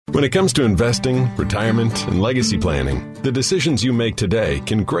When it comes to investing, retirement, and legacy planning, the decisions you make today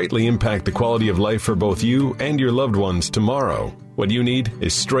can greatly impact the quality of life for both you and your loved ones tomorrow. What you need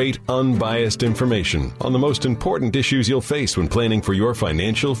is straight, unbiased information on the most important issues you'll face when planning for your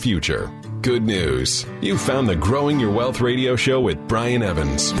financial future. Good news. You've found the Growing Your Wealth radio show with Brian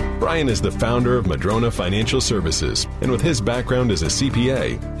Evans. Brian is the founder of Madrona Financial Services, and with his background as a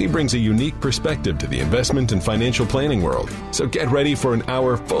CPA, he brings a unique perspective to the investment and financial planning world. So get ready for an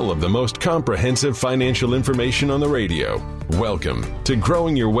hour full of the most comprehensive financial information on the radio. Welcome to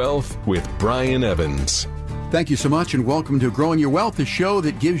Growing Your Wealth with Brian Evans. Thank you so much, and welcome to Growing Your Wealth, the show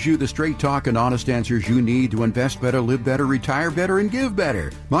that gives you the straight talk and honest answers you need to invest better, live better, retire better, and give better.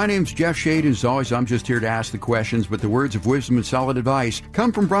 My name's Jeff Shade, and as always, I'm just here to ask the questions, but the words of wisdom and solid advice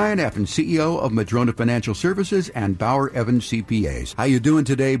come from Brian Evans, CEO of Madrona Financial Services and Bauer Evans CPAs. How you doing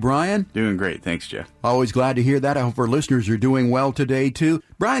today, Brian? Doing great. Thanks, Jeff. Always glad to hear that. I hope our listeners are doing well today, too.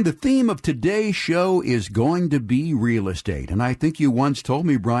 Brian, the theme of today's show is going to be real estate, and I think you once told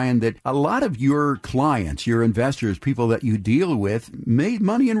me, Brian, that a lot of your clients, your investors, people that you deal with, made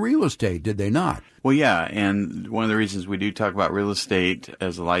money in real estate, did they not? Well, yeah, and one of the reasons we do talk about real estate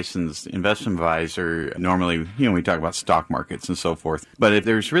as a licensed investment advisor, normally, we talk about stock markets and so forth. But if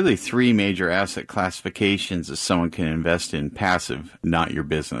there's really three major asset classifications that someone can invest in, passive, not your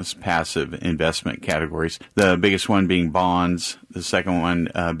business, passive investment categories. The biggest one being bonds. The second one,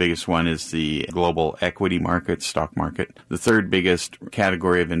 biggest one is the global equity market, stock market. The third biggest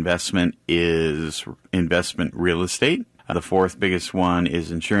category of investment is investment real estate. The fourth biggest one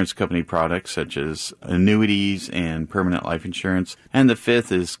is insurance company products such as annuities and permanent life insurance. And the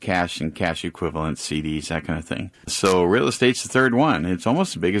fifth is cash and cash equivalent CDs, that kind of thing. So real estate's the third one. It's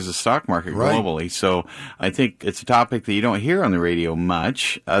almost as big as the stock market globally. Right. So I think it's a topic that you don't hear on the radio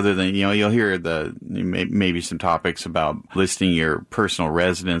much, other than, you'll hear maybe some topics about listing your personal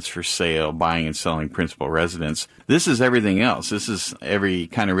residence for sale, buying and selling principal residence. This is everything else. This is every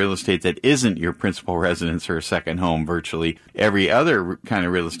kind of real estate that isn't your principal residence or a second home. Virtually every other kind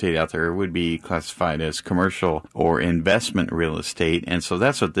of real estate out there would be classified as commercial or investment real estate. And so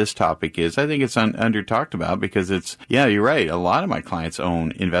that's what this topic is. I think it's under talked about because you're right. A lot of my clients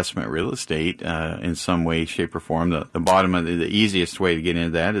own investment real estate in some way, shape, or form. The bottom of the easiest way to get into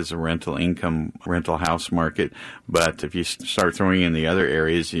that is a rental house market. But if you start throwing in the other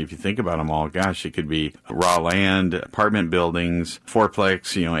areas, if you think about them all, gosh, it could be raw land, apartment buildings,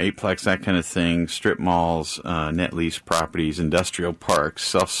 fourplex, eightplex, that kind of thing, strip malls, net lease properties, industrial parks,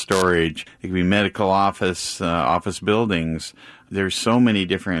 self-storage. It could be medical office buildings. There's so many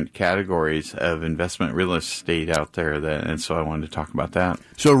different categories of investment real estate out there, and so I wanted to talk about that.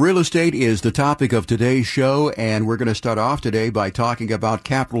 So real estate is the topic of today's show, and we're going to start off today by talking about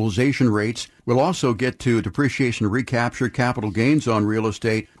capitalization rates. We'll also get to depreciation recapture, capital gains on real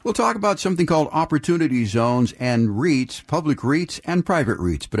estate. We'll talk about something called opportunity zones and REITs, public REITs and private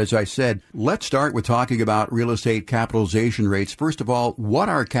REITs. But as I said, let's start with talking about real estate capitalization rates. First of all, what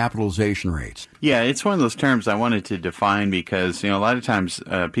are capitalization rates? Yeah, it's one of those terms I wanted to define because, a lot of times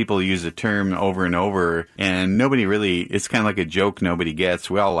people use a term over and over and nobody really, it's kind of like a joke nobody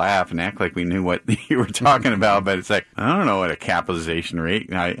gets. We all laugh and act like we knew what you were talking about, but it's like, I don't know what a capitalization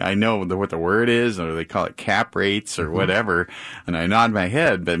rate, I know what the word is, or they call it cap rates or whatever, and I nod my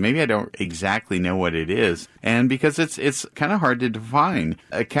head, but maybe I don't exactly know what it is. And because it's kind of hard to define.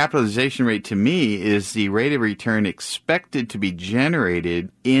 A capitalization rate to me is the rate of return expected to be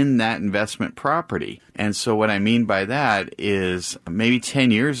generated in that investment property. And so what I mean by that is maybe 10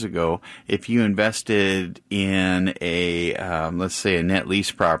 years ago, if you invested in let's say a net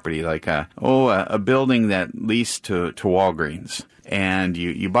lease property, like a building that leased to Walgreens, and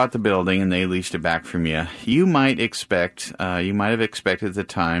you bought the building and they leased it back from you, you might have expected at the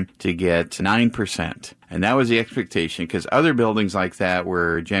time to get 9%. And that was the expectation because other buildings like that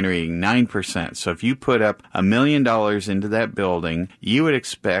were generating 9%. So if you put up $1 million into that building, you would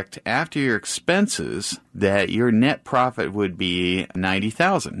expect after your expenses that your net profit would be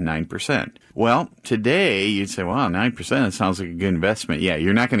 $90,000, 9%. Well, today you'd say, wow, 9%, that sounds like a good investment. Yeah,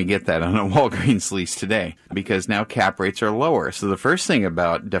 you're not going to get that on a Walgreens lease today because now cap rates are lower. So the first thing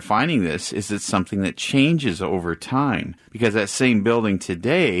about defining this is it's something that changes over time because that same building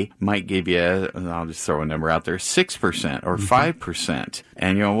today might give you, I'll just throw a number out there, 6% or 5%.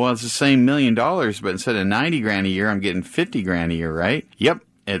 And well, it's the same $1 million, but instead of $90,000 a year, I'm getting $50,000 a year, right? Yep.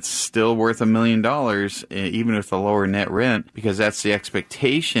 it's still worth $1 million, even with the lower net rent, because that's the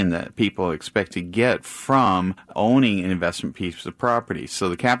expectation that people expect to get from owning an investment piece of property. So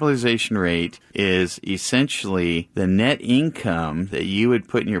the capitalization rate is essentially the net income that you would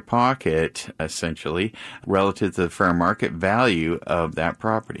put in your pocket, essentially, relative to the fair market value of that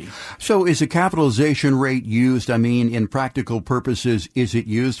property. So is the capitalization rate used, in practical purposes, is it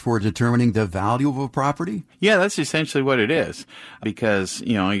used for determining the value of a property? Yeah, that's essentially what it is. Because,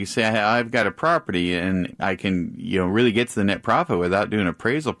 you say, I've got a property and I can, really get to the net profit without doing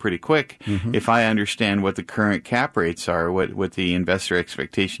appraisal pretty quick if I understand what the current cap rates are, what the investor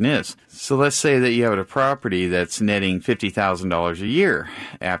expectation is. So let's say that you have a property that's netting $50,000 a year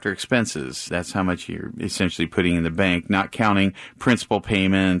after expenses. That's how much you're essentially putting in the bank, not counting principal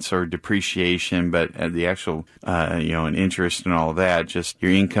payments or depreciation, but the actual, and interest and all of that, just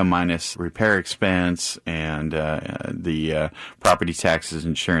your income minus repair expense and the property taxes,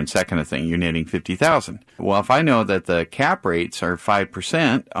 insurance, that kind of thing. You're netting $50,000. Well, if I know that the cap rates are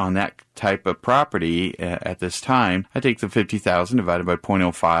 5% on that type of property at this time, I take the $50,000 divided by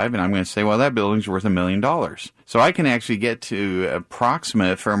 0.05, and I'm going to say, well, that building's worth $1 million. So I can actually get to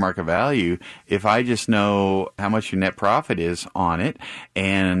approximate fair market value if I just know how much your net profit is on it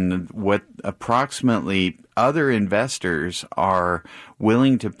and what approximately other investors are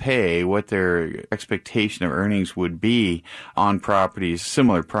willing to pay, what their expectation of earnings would be on properties,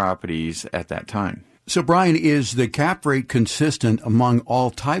 similar properties at that time. So, Brian, is the cap rate consistent among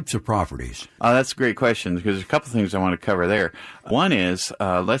all types of properties? That's a great question, because there's a couple of things I want to cover there. One is,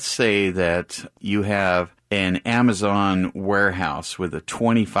 let's say that you have an Amazon warehouse with a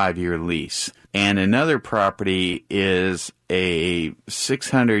 25-year lease, and another property is a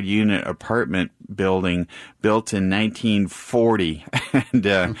 600-unit apartment building built in 1940 and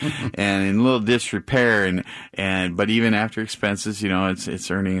in a little disrepair, but even after expenses,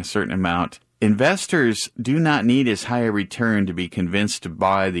 it's earning a certain amount. Investors do not need as high a return to be convinced to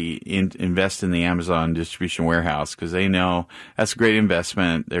invest in the Amazon distribution warehouse, because they know that's a great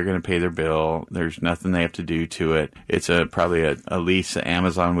investment. They're going to pay their bill. There's nothing they have to do to it. It's probably a lease that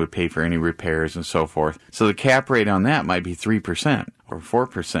Amazon would pay for any repairs and so forth. So the cap rate on that might be 3%. Or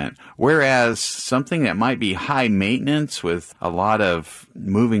 4%, whereas something that might be high maintenance with a lot of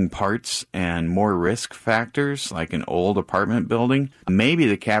moving parts and more risk factors, like an old apartment building, maybe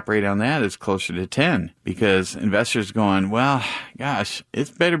the cap rate on that is closer to 10, because investors going, well, gosh, it's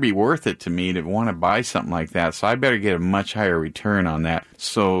better be worth it to me to want to buy something like that, so I better get a much higher return on that.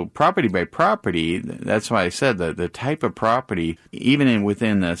 So property by property, that's why I said that the type of property, even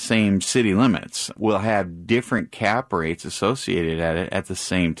within the same city limits, will have different cap rates associated at the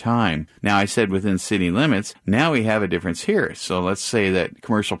same time. Now, I said within city limits. Now we have a difference here. So let's say that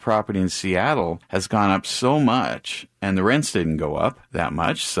commercial property in Seattle has gone up so much and the rents didn't go up that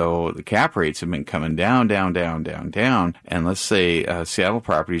much, so the cap rates have been coming down, and let's say Seattle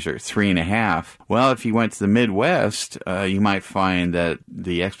properties are 3.5. Well, if you went to the Midwest, you might find that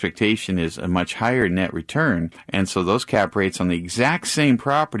the expectation is a much higher net return, and so those cap rates on the exact same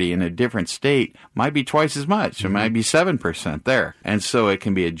property in a different state might be twice as much. It might be 7% there. And so it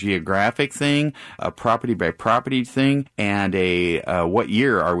can be a geographic thing, a property by property thing, and a what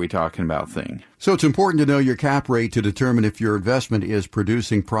year are we talking about thing. So it's important to know your cap rate to determine if your investment is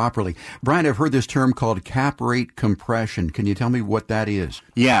producing properly. Brian, I've heard this term called cap rate compression. Can you tell me what that is?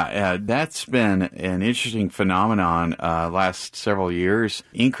 Yeah, that's been an interesting phenomenon last several years,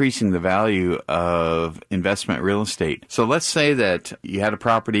 increasing the value of investment real estate. So let's say that you had a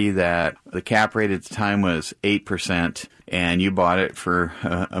property that the cap rate at the time was 8%, and you bought it for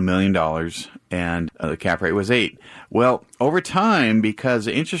 $1 million, and the cap rate was 8%. Well, over time, because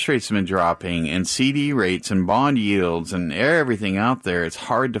interest rates have been dropping and CD rates and bond yields and everything out there, it's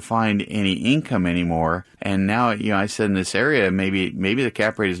hard to find any income anymore. And now, I said in this area, maybe the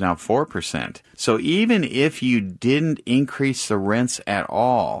cap rate is now 4%. So even if you didn't increase the rents at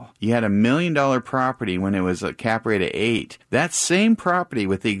all, you had $1 million property when it was a cap rate of 8%. That same property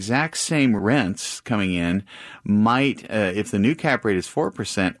with the exact same rents coming in might, if the new cap rate is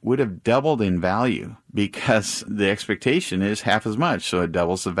 4%, would have doubled in value, because the expectation is half as much. So it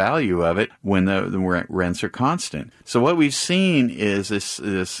doubles the value of it when the rents are constant. So what we've seen is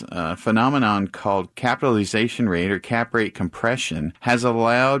this phenomenon called capitalization rate or cap rate compression has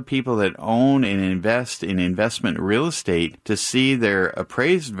allowed people that own and invest in investment real estate to see their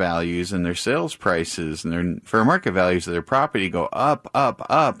appraised values and their sales prices and their fair market values of their property go up,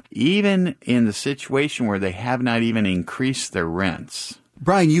 even in the situation where they have not even increased their rents.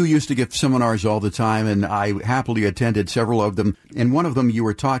 Brian, you used to give seminars all the time, and I happily attended several of them. In one of them, you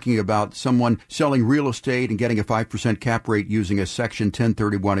were talking about someone selling real estate and getting a 5% cap rate using a Section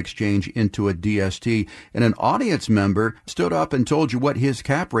 1031 exchange into a DST. And an audience member stood up and told you what his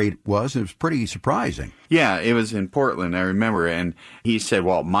cap rate was. It was pretty surprising. Yeah, it was in Portland, I remember, and he said,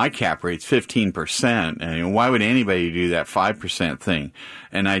 well, my cap rate's 15%, and why would anybody do that 5% thing?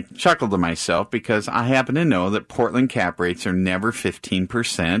 And I chuckled to myself because I happen to know that Portland cap rates are never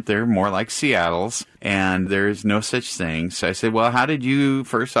 15%. They're more like Seattle's, and there's no such thing. So I said, well, how did you,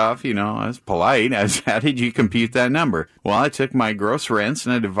 first off, I was polite, how did you compute that number? Well, I took my gross rents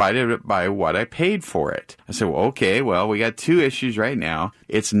and I divided it by what I paid for it. I said, well, okay, we got two issues right now.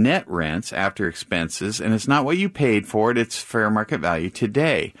 It's net rents after expenses, and it's not what you paid for it, it's fair market value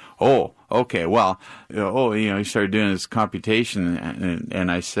today. Oh, okay, he started doing this computation,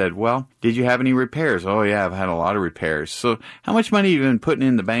 and I said, well, did you have any repairs? Oh, yeah, I've had a lot of repairs. So how much money have you been putting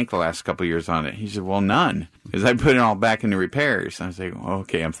in the bank the last couple of years on it? He said, well, none, because I put it all back into repairs. And I was like,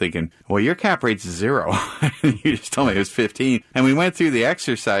 okay, I'm thinking, well, your cap rate's 0. You just told me it was 15. And we went through the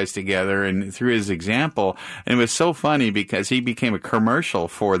exercise together and through his example, and it was so funny because he became a commercial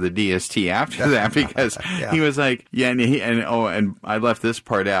for the DST after that because he was like, and I left this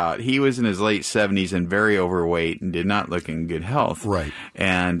part out. He was in his late 70s and very overweight and did not look in good health. Right.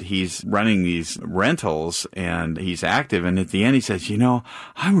 And he's running these rentals and he's active. And at the end he says,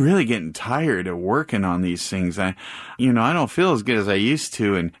 I'm really getting tired of working on these things. I don't feel as good as I used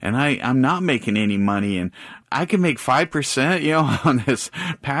to. And I'm not making any money. And I can make 5%, on this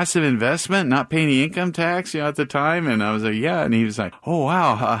passive investment, not paying any income tax, at the time. And I was like, yeah. And he was like, oh,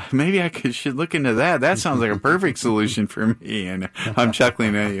 wow, maybe I should look into that. That sounds like a perfect solution for me. And I'm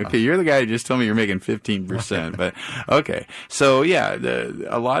chuckling at you. Okay, you're the guy who just told me you're making 15%. But okay. So yeah,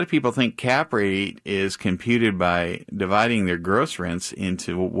 a lot of people think cap rate is computed by dividing their gross rents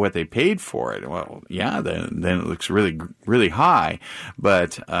into what they paid for it. Well, yeah, then it looks really, really high,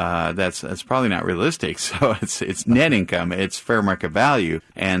 but, that's probably not realistic. So it's net income, it's fair market value.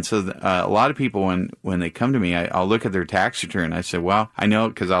 And so a lot of people, when they come to me, I'll look at their tax return. I say, well, I know,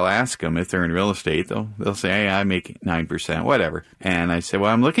 because I'll ask them if they're in real estate. They'll say, hey, I make 9%, whatever. And I say,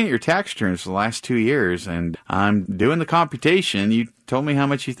 well, I'm looking at your tax returns for the last 2 years, and I'm doing the computation. You told me how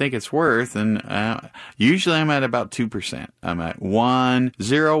much you think it's worth, and usually I'm at about 2%. I'm at 1,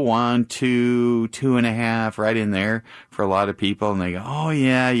 0, 1, 2, 2.5, right in there for a lot of people. And they go, oh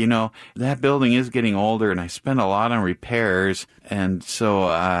yeah, that building is getting older, and I spend a lot on repairs. And so,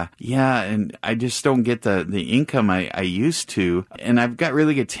 and I just don't get the income I used to. And I've got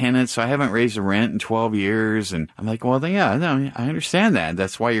really good tenants, so I haven't raised the rent in 12 years. And I'm like, well, yeah, no, I understand that.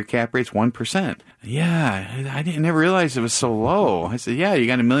 That's why your cap rate's 1%. Yeah, I never realized it was so low. I said, yeah, you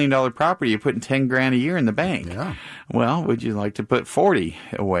got $1 million property, you're putting $10,000 a year in the bank. Yeah. Well, would you like to put 40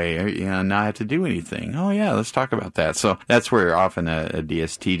 away and not have to do anything? Oh yeah, let's talk about that. So that's where often a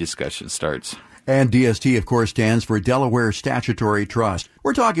DST discussion starts. And DST, of course, stands for Delaware Statutory Trust.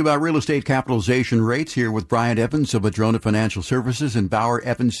 We're talking about real estate capitalization rates here with Brian Evans of Madrona Financial Services and Bauer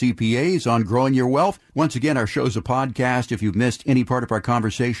Evans CPAs on Growing Your Wealth. Once again, our show's a podcast. If you've missed any part of our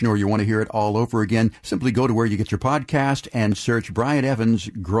conversation or you want to hear it all over again, simply go to where you get your podcast and search Brian Evans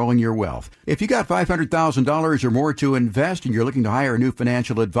Growing Your Wealth. If you got $500,000 or more to invest and you're looking to hire a new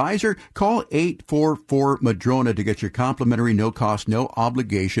financial advisor, call 844-MADRONA to get your complimentary, no-cost,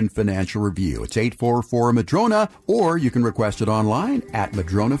 no-obligation financial review. It's 844-MADRONA, or you can request it online at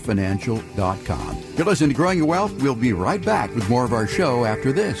MadronaFinancial.com. You're listening to Growing Your Wealth. We'll be right back with more of our show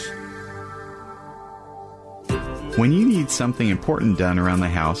after this. When you need something important done around the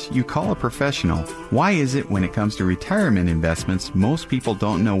house, you call a professional. Why is it when it comes to retirement investments, most people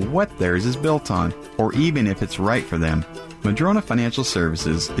don't know what theirs is built on, or even if it's right for them? Madrona Financial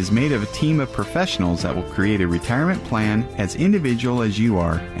Services is made of a team of professionals that will create a retirement plan as individual as you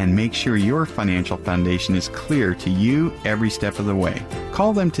are and make sure your financial foundation is clear to you every step of the way.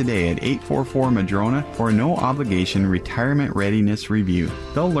 Call them today at 844-MADRONA for a no-obligation retirement readiness review.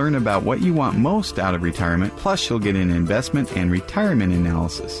 They'll learn about what you want most out of retirement, plus you'll get an investment and retirement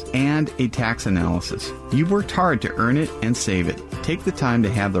analysis and a tax analysis. You've worked hard to earn it and save it. Take the time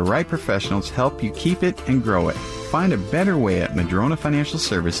to have the right professionals help you keep it and grow it. Find a better way at Madrona Financial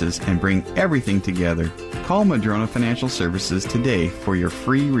Services and bring everything together. Call Madrona Financial Services today for your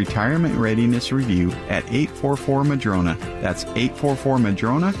free retirement readiness review at 844-MADRONA. That's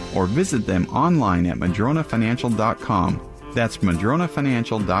 844-MADRONA, or visit them online at MadronaFinancial.com. That's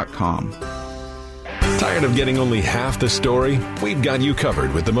MadronaFinancial.com. Tired of getting only half the story? We've got you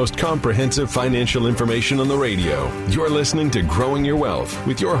covered with the most comprehensive financial information on the radio. You're listening to Growing Your Wealth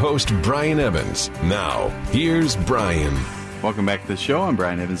with your host, Brian Evans. Now, here's Brian. Welcome back to the show. I'm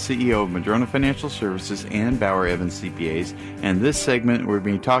Brian Evans, CEO of Madrona Financial Services and Bauer Evans CPAs. And this segment, we're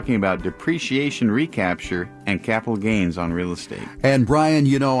going to be talking about depreciation recapture and capital gains on real estate. And Brian,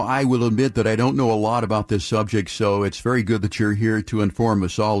 I will admit that I don't know a lot about this subject, so it's very good that you're here to inform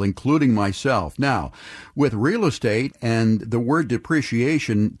us all, including myself. Now, with real estate and the word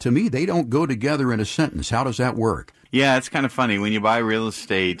depreciation, to me, they don't go together in a sentence. How does that work? Yeah, it's kind of funny. When you buy real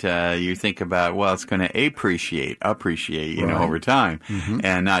estate, you think about, well, it's going to appreciate, right, over time,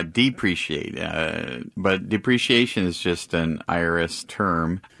 and not depreciate. But depreciation is just an IRS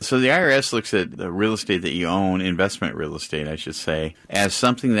term. So the IRS looks at the real estate that you own, investment real estate, I should say, as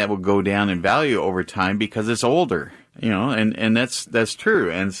something that will go down in value over time because it's older. And that's true.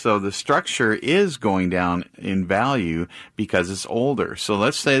 And so the structure is going down in value because it's older. So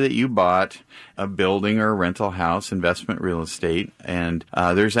let's say that you bought a building or a rental house, investment real estate, and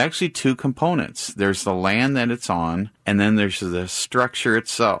there's actually two components. There's the land that it's on, and then there's the structure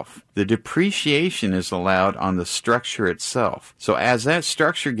itself. The depreciation is allowed on the structure itself. So as that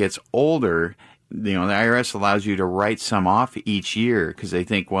structure gets older, the IRS allows you to write some off each year because they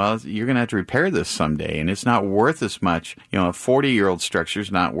think, well, you're going to have to repair this someday, and it's not worth as much. A 40-year-old structure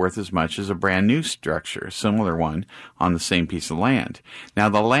is not worth as much as a brand new structure, a similar one on the same piece of land. Now,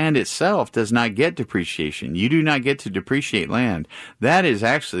 the land itself does not get depreciation. You do not get to depreciate land. That is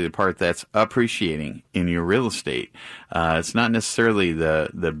actually the part that's appreciating in your real estate. It's not necessarily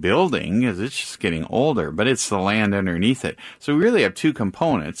the building, because it's just getting older, but it's the land underneath it. So we really have two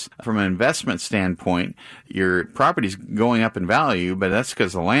components. From an investment standpoint, your property's going up in value, but that's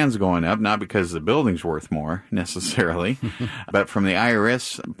because the land's going up, not because the building's worth more necessarily. But from the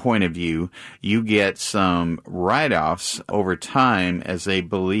IRS point of view, you get some write-offs over time as they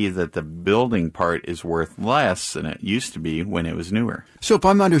believe that the building part is worth less than it used to be when it was newer. So if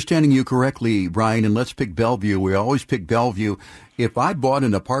I'm understanding you correctly, Brian, and let's pick Bellevue. We always pick Bellevue. If I bought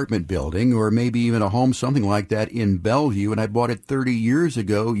an apartment building or maybe even a home, something like that in Bellevue, and I bought it 30 years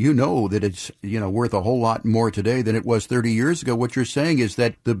ago, that it's, worth a whole lot more today than it was 30 years ago. What you're saying is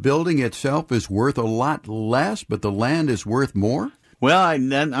that the building itself is worth a lot less, but the land is worth more? Well, I'm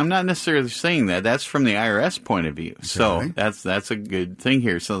not necessarily saying that. That's from the IRS point of view. Okay. So that's a good thing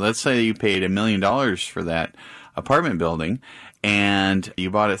here. So let's say you paid $1 million for that apartment building, and you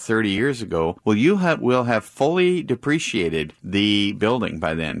bought it 30 years ago. Well, you will have fully depreciated the building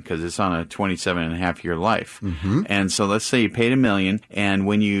by then because it's on a 27.5-year life. Mm-hmm. And so let's say you paid $1 million, and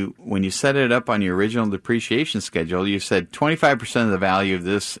when you set it up on your original depreciation schedule, you said 25% of the value of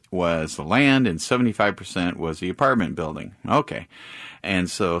this was the land and 75% was the apartment building. Okay. And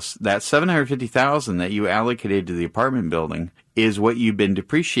so that $750,000 that you allocated to the apartment building is what you've been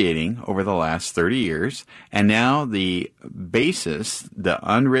depreciating over the last 30 years. And now the basis, the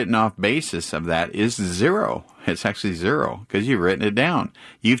unwritten off basis of that is zero. It's actually zero because you've written it down.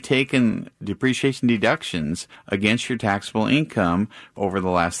 You've taken depreciation deductions against your taxable income over the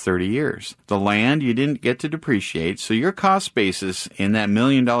last 30 years. The land you didn't get to depreciate, so your cost basis in that $1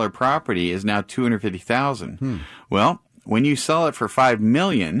 million property is now $250,000. Well, when you sell it for $5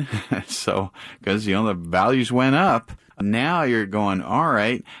 million, so because the values went up, now you're going, all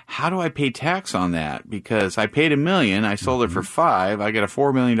right, how do I pay tax on that? Because I paid $1 million, I sold it for $5 million, I get a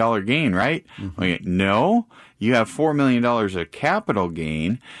 $4 million gain, right? No, you have $4 million of capital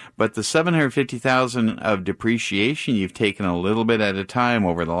gain, but the $750,000 of depreciation you've taken a little bit at a time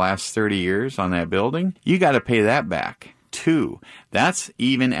over the last 30 years on that building, you got to pay that back. Too. That's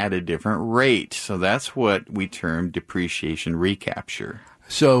even at a different rate. So that's what we term depreciation recapture.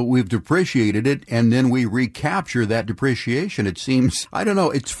 So we've depreciated it, and then we recapture that depreciation. It seems, I don't know,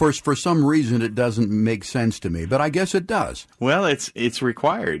 it's for some reason it doesn't make sense to me, but I guess it does. Well, it's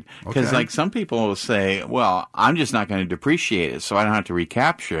required. Because some people will say, well, I'm just not going to depreciate it, so I don't have to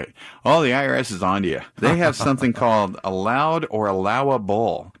recapture it. Oh, the IRS is on to you. They have something called allowed or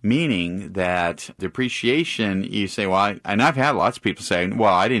allowable, meaning that depreciation, you say, well, and I've had lots of people saying,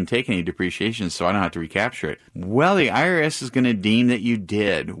 well, I didn't take any depreciation, so I don't have to recapture it. Well, the IRS is going to deem that you did,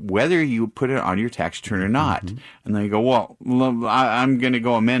 whether you put it on your tax return or not. Mm-hmm. And then you go, well, I'm going to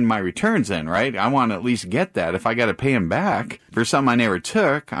go amend my returns then, right? I want to at least get that. If I got to pay them back for something I never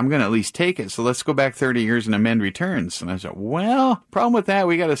took, I'm going to at least take it. So let's go back 30 years and amend returns. And I said, well, problem with that,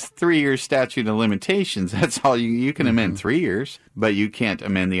 we got a 3-year statute of limitations. That's all you can amend 3 years, but you can't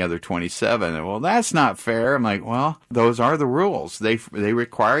amend the other 27. And, well, that's not fair. I'm like, well, those are the rules. They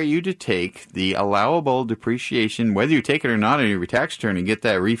require you to take the allowable depreciation, whether you take it or not on your tax return to get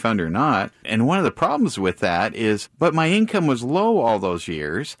that refund or not. And one of the problems with that is, but my income was low all those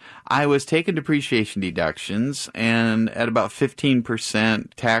years. I was taking depreciation deductions, and at about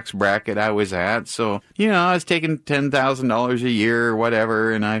 15% tax bracket I was at. So, I was taking $10,000 a year or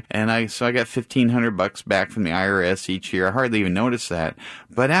whatever, so I got $1,500 back from the IRS each year. I hardly even noticed that.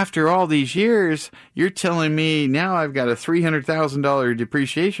 But after all these years, you're telling me now I've got a $300,000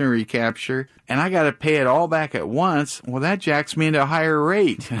 depreciation recapture, and I got to pay it all back at once. Well, that jacks me into a higher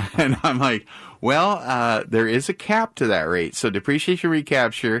rate. And I'm like, well, there is a cap to that rate. So depreciation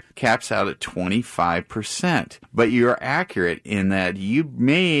recapture caps out at 25%. But you're accurate in that you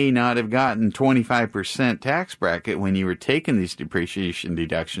may not have gotten 25% tax bracket when you were taking these depreciation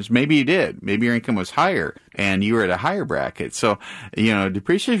deductions. Maybe you did. Maybe your income was higher and you were at a higher bracket. So,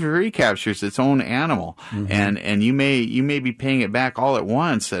 depreciation recapture is its own animal. Mm-hmm. And you may be paying it back all at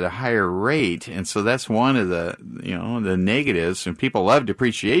once at a higher rate. And so that's one of the negatives. And people love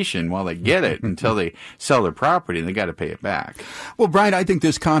depreciation while they get it until they sell their property and they got to pay it back. Well, Brian, I think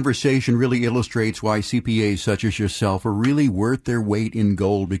this conversation really illustrates why CPAs such as yourself are really worth their weight in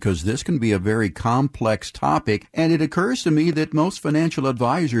gold, because this can be a very complex topic. And it occurs to me that most financial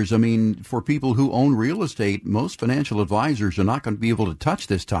advisors, for people who own real estate, most financial advisors are not going to be able to touch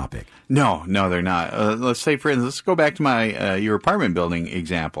this topic. No, they're not. Let's say, for instance, let's go back to your apartment building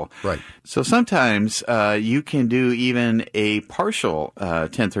example. Right. So sometimes you can do even a partial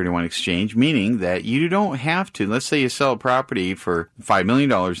 1031 exchange, meaning that you don't have to, let's say you sell a property for $5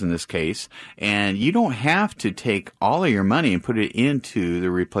 million in this case, and you don't have to take all of your money and put it into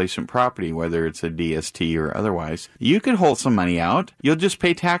the replacement property, whether it's a DST or otherwise. You could hold some money out. You'll just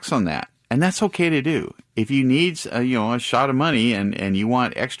pay tax on that. And that's okay to do. If you need a shot of money and you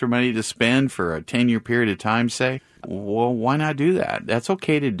want extra money to spend for a 10-year period of time, say, well, why not do that? That's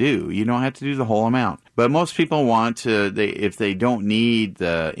okay to do. You don't have to do the whole amount. But most people want to, if they don't need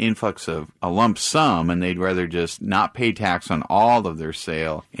the influx of a lump sum and they'd rather just not pay tax on all of their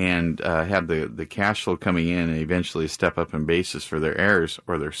sale and have the cash flow coming in and eventually step up in basis for their heirs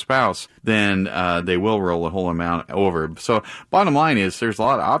or their spouse, then they will roll the whole amount over. So bottom line is there's a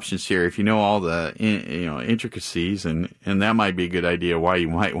lot of options here if you know all the intricacies, and that might be a good idea why you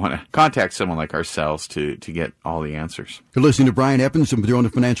might want to contact someone like ourselves to get all the answers. You're listening to Brian Evans from Madrona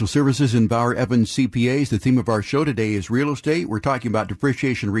Financial Services and Bauer Evans CPAs. The theme of our show today is real estate. We're talking about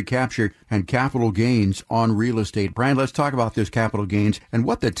depreciation, recapture, and capital gains on real estate. Brian, let's talk about this capital gains and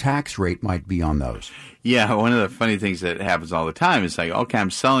what the tax rate might be on those. Yeah, one of the funny things that happens all the time is like, okay, I'm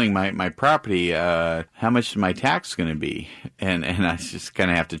selling my property. How much is my tax going to be? And I just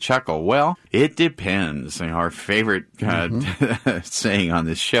kind of have to chuckle. Well, it depends. Our favorite saying on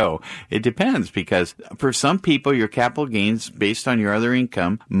this show, it depends, because for some people, your capital gains based on your other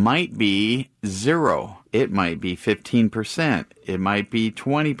income might be 0. It might be 15%. It might be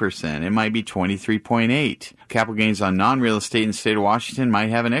 20%. It might be 23.8%. Capital gains on non-real estate in the state of Washington might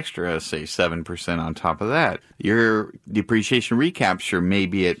have an extra, say, 7% on top of that. Your depreciation recapture may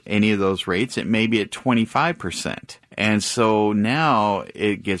be at any of those rates. It may be at 25%. And so now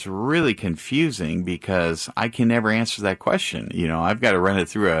it gets really confusing because I can never answer that question. I've got to run it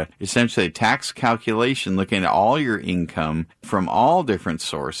through essentially a tax calculation, looking at all your income from all different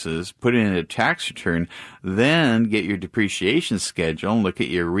sources, put it in a tax return, then get your depreciation schedule and look at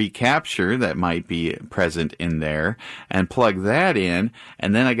your recapture that might be present in there and plug that in.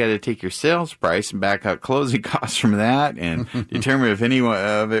 And then I got to take your sales price and back out closing costs from that and determine if any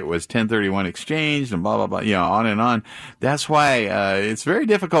of it was 1031 exchange and blah, blah, blah, on and on. That's why it's very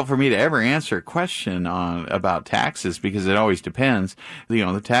difficult for me to ever answer a question about taxes, because it always depends.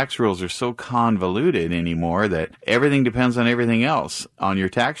 The tax rules are so convoluted anymore that everything depends on everything else on your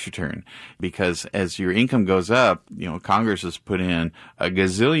tax return, because as your income goes up, Congress has put in a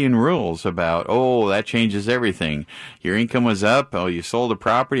gazillion rules about, that changes everything. Your income was up, you sold a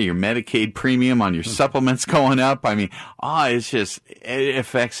property, your Medicaid premium on your supplements going up. It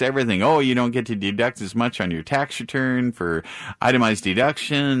affects everything. You don't get to deduct as much on your tax return for itemized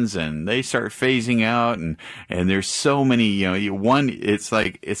deductions, and they start phasing out, and there's so many, it's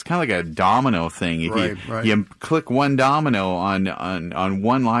kind of like a domino thing. If you click one domino on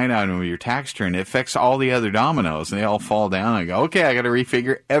one line item of your tax return, it affects all the other dominoes, and they all fall down. I go, okay, I got to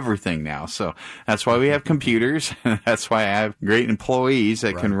refigure everything now. So that's why we have computers. That's why I have great employees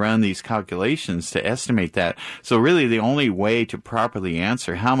that can run these calculations to estimate that. So really the only way to properly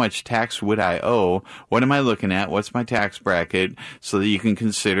answer how much tax would I owe, what am I looking at, what's my tax bracket, so that you can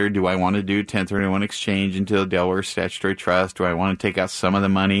consider, do I want to do 1031 exchange into a Delaware statutory trust? Do I want to take out some of the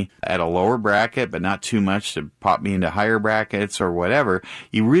money at a lower bracket but not too much to pop me into higher brackets or whatever?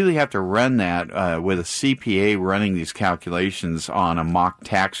 You really have to run that with CPA running these calculations on a mock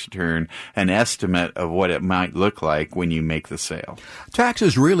tax return, an estimate of what it might look like when you make the sale.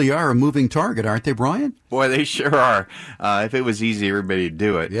 Taxes really are a moving target, aren't they, Brian? Boy, they sure are. If it was easy, everybody would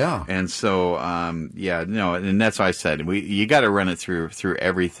do it. Yeah. And so, and that's why I said you got to run it through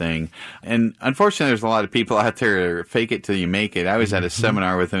everything. And unfortunately, there's a lot of people out there that fake it till you make it. I was at a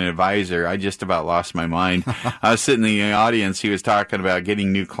seminar with an advisor. I just about lost my mind. I was sitting in the audience. He was talking about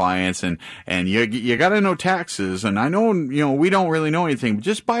getting new clients, and you got to know taxes. And I know, we don't really know anything. But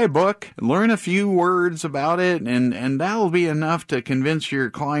just buy a book, learn a few words about it, and that'll be enough to convince your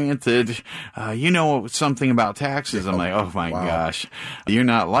client that you know something about taxes. I'm like, oh my gosh, you're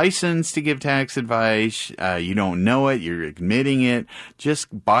not licensed to give tax advice. You don't know it. You're admitting it.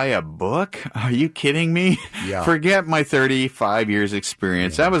 Just buy a book. Are you kidding me? Yeah. Forget my 35 years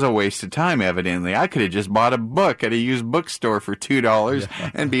experience. That was a waste of time, evidently. I could have just bought a book at a used bookstore for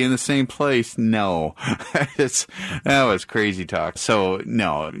 $2 and be in the same place. No, that was crazy talk. So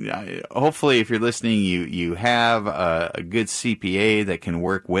no, hopefully if you're listening, you have a good CPA that can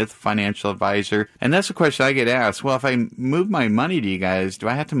work with financial advisor. And that's a question I get asked. Well, if I move my money to you guys, do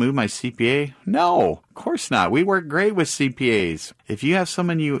I have to move my CPA? No. Of course not. We work great with CPAs. If you have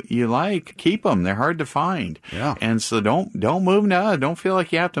someone you like, keep them. They're hard to find. Yeah. And so don't move to us. Don't feel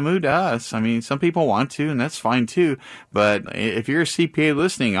like you have to move to us. I mean, some people want to, and that's fine too. But if you're a CPA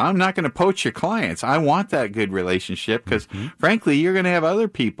listening, I'm not going to poach your clients. I want that good relationship because, frankly, you're going to have other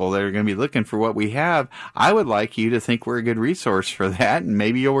people that are going to be looking for what we have. I would like you to think we're a good resource for that, and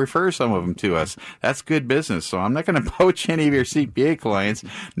maybe you'll refer some of them to us. That's good business. So I'm not going to poach any of your CPA clients,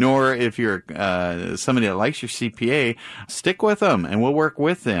 nor if you're somebody that likes your CPA, stick with them and we'll work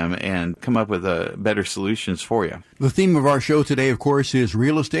with them and come up with better solutions for you. The theme of our show today, of course, is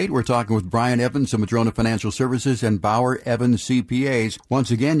real estate. We're talking with Brian Evans of Madrona Financial Services and Bauer Evans CPAs. Once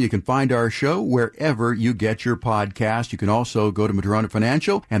again, you can find our show wherever you get your podcast. You can also go to Madrona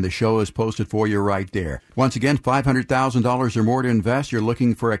Financial and the show is posted for you right there. Once again, $500,000 or more to invest. You're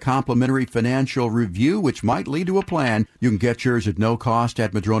looking for a complimentary financial review, which might lead to a plan. You can get yours at no cost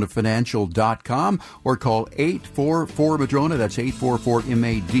at MadronaFinancial.com or call 844-MADRONA. That's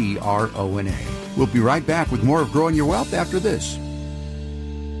 844-MADRONA. We'll be right back with more of Growing Your Wealth after this.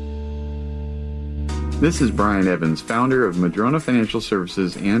 This is Brian Evans, founder of Madrona Financial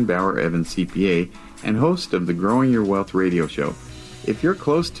Services and Bauer Evans CPA, and host of the Growing Your Wealth radio show. If you're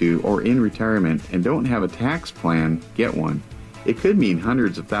close to or in retirement and don't have a tax plan, get one. It could mean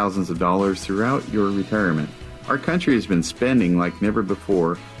hundreds of thousands of dollars throughout your retirement. Our country has been spending like never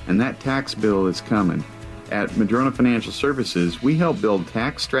before, and that tax bill is coming. At Madrona Financial Services, we help build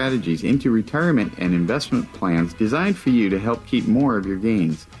tax strategies into retirement and investment plans designed for you to help keep more of your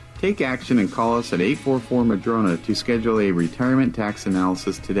gains. Take action and call us at 844-MADRONA to schedule a retirement tax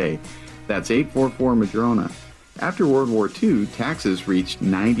analysis today. That's 844-MADRONA. After World War II, taxes reached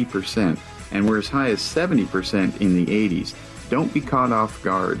 90% and were as high as 70% in the 80s. Don't be caught off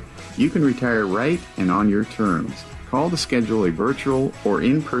guard. You can retire right and on your terms. Call to schedule a virtual or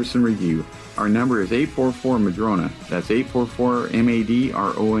in-person review. Our number is 844-MADRONA. That's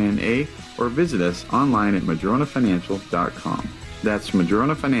 844-MADRONA, or visit us online at MadronaFinancial.com. That's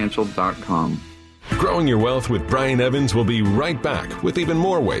MadronaFinancial.com. Growing Your Wealth with Brian Evans will be right back with even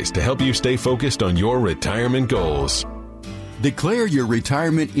more ways to help you stay focused on your retirement goals. Declare your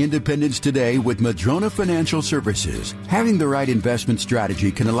retirement independence today with Madrona Financial Services. Having the right investment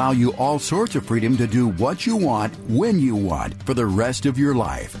strategy can allow you all sorts of freedom to do what you want, when you want, for the rest of your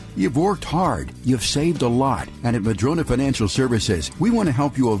life. You've worked hard, you've saved a lot, and at Madrona Financial Services, we want to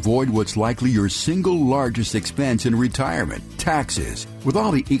help you avoid what's likely your single largest expense in retirement, taxes. With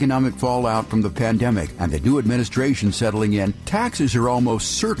all the economic fallout from the pandemic and the new administration settling in, taxes are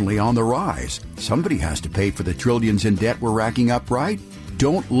almost certainly on the rise. Somebody has to pay for the trillions in debt we're racking up, right?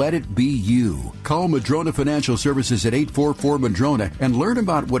 Don't let it be you. Call Madrona Financial Services at 844-MADRONA and learn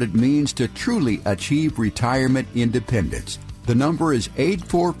about what it means to truly achieve retirement independence. The number is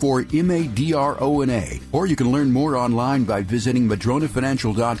 844-MADRONA, or you can learn more online by visiting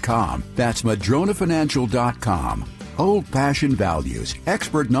MadronaFinancial.com. That's MadronaFinancial.com. Old-fashioned values,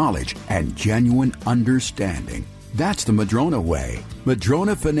 expert knowledge, and genuine understanding. That's the Madrona way.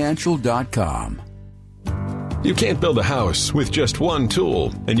 MadronaFinancial.com. You can't build a house with just one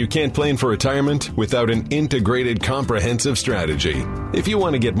tool, and you can't plan for retirement without an integrated, comprehensive strategy. If you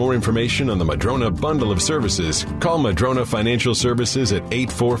want to get more information on the Madrona bundle of services, call Madrona Financial Services at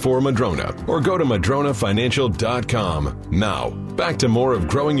 844-MADRONA or go to MadronaFinancial.com. Now, back to more of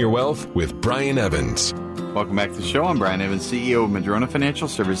Growing Your Wealth with Brian Evans. Welcome back to the show. I'm Brian Evans, CEO of Madrona Financial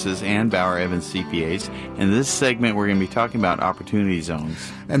Services and Bauer Evans CPAs. In this segment, we're going to be talking about opportunity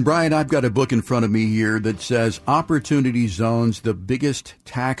zones. And Brian, I've got a book in front of me here that says Opportunity Zones, the biggest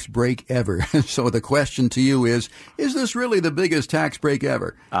tax break ever. So the question to you is this really the biggest tax break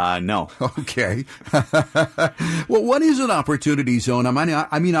ever? No. Okay. Well, what is an opportunity zone?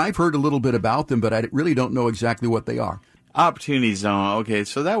 I mean, I've heard a little bit about them, but I really don't know exactly what they are. Opportunity zone. Okay,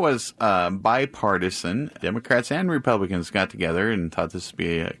 so that was bipartisan. Democrats and Republicans got together and thought this would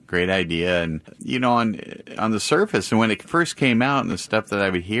be a great idea. And, you know, on the surface, and when it first came out and the stuff that I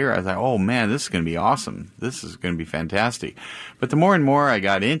would hear, I thought, oh, man, this is going to be awesome. This is going to be fantastic. But the more and more I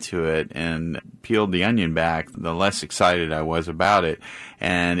got into it and peeled the onion back, the less excited I was about it.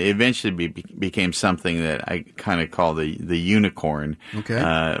 And it eventually became something that I kind of call the unicorn.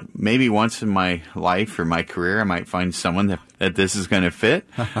 Okay. Maybe once in my life or my career, I might find someone that this is going to fit,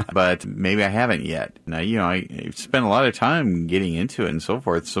 but maybe I haven't yet. Now, you know, I spent a lot of time getting into it and so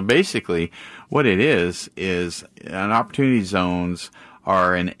forth. So basically, what it is an opportunity zones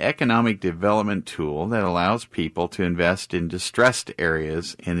are an economic development tool that allows people to invest in distressed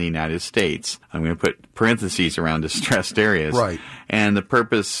areas in the United States. I'm going to put parentheses around distressed areas. Right. And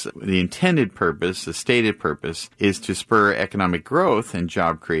the intended purpose, the stated purpose, is to spur economic growth and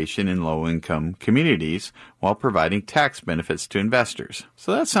job creation in low-income communities while providing tax benefits to investors.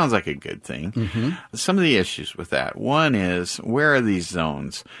 So that sounds like a good thing. Mm-hmm. Some of the issues with that. One is, where are these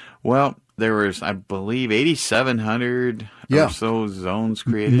zones? Well, there was, I believe, 8,700 or so zones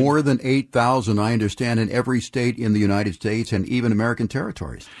created. More than 8,000, I understand, in every state in the United States and even American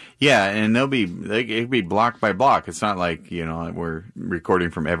territories. Yeah, and it'll be block by block. It's not like, you know, we're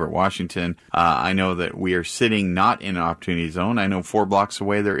recording from Everett, Washington. I know that we are sitting not in an opportunity zone. I know 4 blocks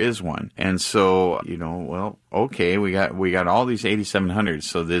away there is one. And so, you know, well, okay, we got all these 8,700,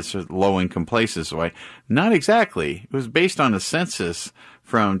 so this is low-income places. So not exactly. It was based on a census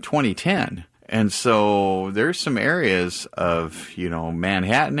from 2010. And so there's some areas of, you know,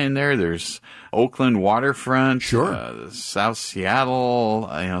 Manhattan in there. There's Oakland waterfront. Sure. South Seattle.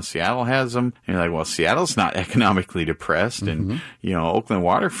 You know, Seattle has them. And you're like, well, Seattle's not economically depressed. Mm-hmm. And, you know, Oakland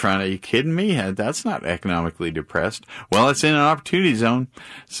waterfront, are you kidding me? That's not economically depressed. Well, it's in an opportunity zone.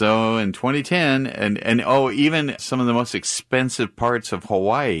 So in 2010, and even some of the most expensive parts of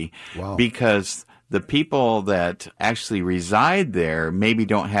Hawaii. Wow. Because the people that actually reside there maybe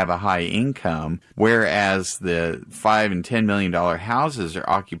don't have a high income, whereas the $5 and $10 million houses are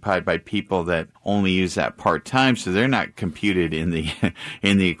occupied by people that only use that part-time, so they're not computed in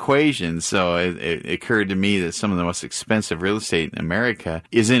the equation. So it occurred to me that some of the most expensive real estate in America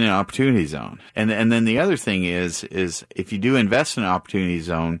is in an opportunity zone. And then the other thing is if you do invest in an opportunity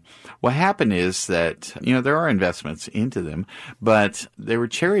zone, what happened is that, you know, there are investments into them, but they were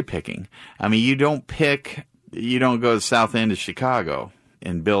cherry picking. I mean, you don't go to the south end of Chicago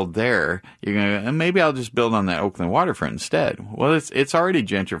and build there. You're going to, maybe I'll just build on that Oakland waterfront instead. Well, it's already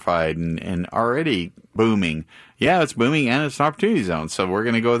gentrified and already booming. Yeah, it's booming and it's an opportunity zone. So we're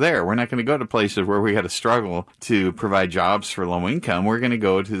going to go there. We're not going to go to places where we got to struggle to provide jobs for low income. We're going to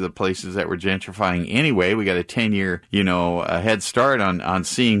go to the places that we're gentrifying anyway. We got a 10-year, you know, a head start on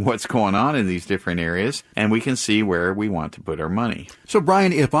seeing what's going on in these different areas, and we can see where we want to put our money. So,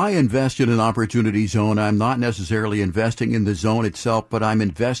 Brian, if I invest in an opportunity zone, I'm not necessarily investing in the zone itself, but I'm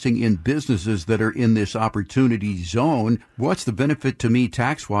investing in businesses that are in this opportunity zone. What's the benefit to me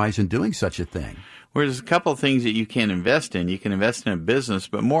tax-wise in doing such a thing? Well, there's a couple of things that you can invest in. You can invest in a business,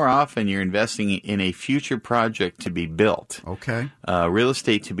 but more often you're investing in a future project to be built. Okay. Real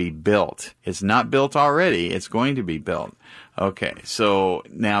estate to be built. It's not built already. It's going to be built. Okay. So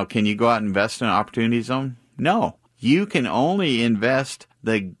now, can you go out and invest in an opportunity zone? No. You can only invest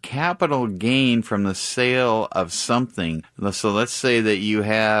the capital gain from the sale of something. So let's say that you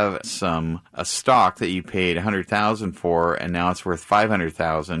have a stock that you paid $100,000 for, and now it's worth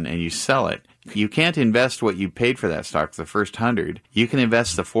 $500,000, and you sell it. You can't invest what you paid for that stock, the first 100. You can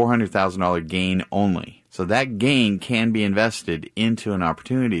invest the $400,000 gain only. So that gain can be invested into an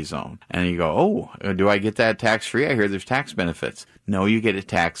opportunity zone. And you go, oh, do I get that tax-free? I hear there's tax benefits. No, you get it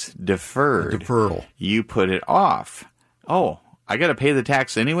tax deferred. A deferral. You put it off. Oh, I got to pay the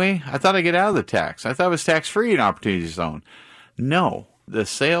tax anyway? I thought I get out of the tax. I thought it was tax-free in opportunity zone. No. The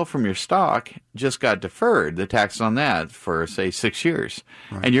sale from your stock just got deferred, the tax on that, for, say, 6 years.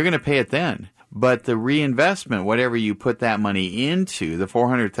 Right. And you're going to pay it then. But the reinvestment, whatever you put that money into, the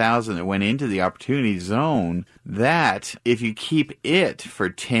 $400,000 that went into the opportunity zone, that, if you keep it for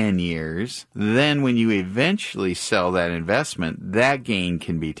 10 years, then when you eventually sell that investment, that gain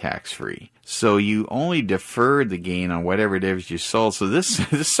can be tax-free. So you only deferred the gain on whatever it is you sold. So this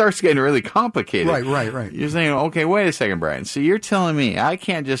starts getting really complicated. Right. You're saying, okay, wait a second, Brian. So you're telling me I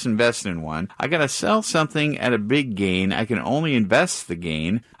can't just invest in one. I got to sell something at a big gain. I can only invest the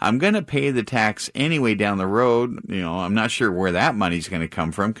gain. I'm going to pay the tax anyway down the road. I'm not sure where that money's going to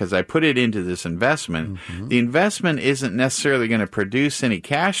come from because I put it into this investment. Mm-hmm. The investment isn't necessarily going to produce any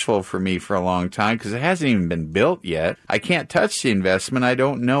cash flow for me for a long time because it hasn't even been built yet. I can't touch the investment. I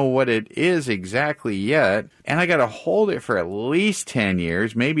don't know what it is exactly yet. And I got to hold it for at least 10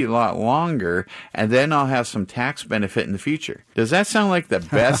 years, maybe a lot longer, and then I'll have some tax benefit in the future. Does that sound like the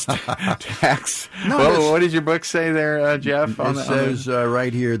best tax? No, well, what does your book say there, Jeff? It says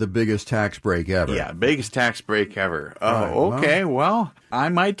right here, the biggest tax break ever. Yeah, biggest tax break ever. Oh, okay. Well, I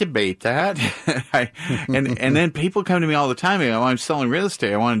might debate that. and then people come to me all the time and go, I'm selling real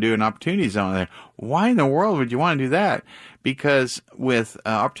estate. I want to do an opportunity zone. Why in the world would you want to do that? Because with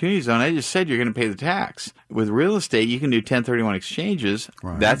Opportunity Zone, I just said you're going to pay the tax. With real estate, you can do 1031 exchanges.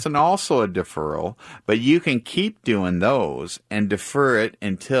 Right. That's also a deferral, but you can keep doing those and defer it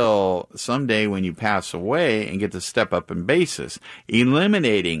until someday when you pass away and get to step up in basis,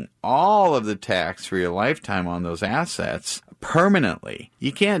 eliminating all of the tax for your lifetime on those assets permanently.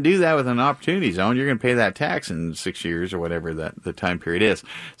 You can't do that with an Opportunity Zone. You're going to pay that tax in 6 years or whatever that the time period is.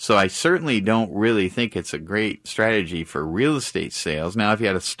 So I certainly don't really think it's a great strategy for real estate sales. Now, if you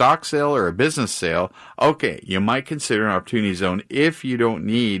had a stock sale or a business sale, okay, you might consider an Opportunity Zone if you don't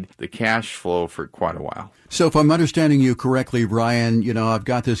need the cash flow for quite a while. So if I'm understanding you correctly, Brian, I've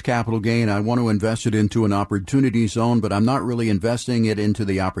got this capital gain. I want to invest it into an Opportunity Zone, but I'm not really investing it into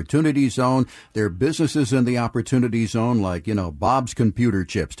the Opportunity Zone. There are businesses in the Opportunity Zone, like, Bob's Computer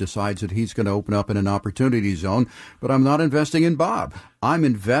Chips decides that he's going to open up in an Opportunity Zone, but I'm not investing in Bob. I'm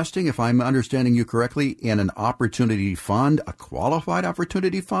investing, if I'm understanding you correctly, in an opportunity fund, a qualified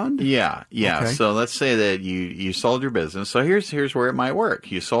opportunity fund? Yeah. Okay. So let's say that you sold your business. So here's where it might work.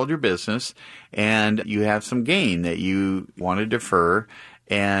 You sold your business and you have some gain that you want to defer.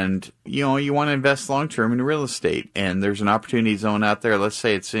 And, you want to invest long-term in real estate. And there's an Opportunity Zone out there. Let's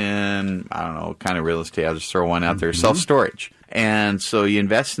say it's in, I don't know, kind of real estate. I'll just throw one out there, self-storage. And so you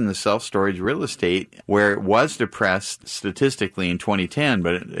invest in the self-storage real estate where it was depressed statistically in 2010,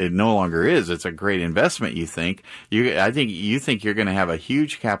 but it no longer is. It's a great investment, you think. I think you think you're going to have a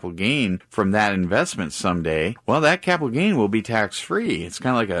huge capital gain from that investment someday. Well, that capital gain will be tax-free. It's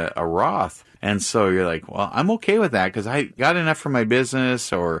kind of like a Roth. And so you're like, well, I'm okay with that because I got enough from my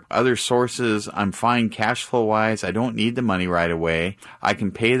business or other sources. I'm fine cash flow wise. I don't need the money right away. I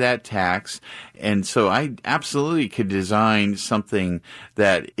can pay that tax. And so I absolutely could design something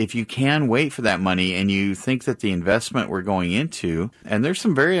that if you can wait for that money and you think that the investment we're going into, and there's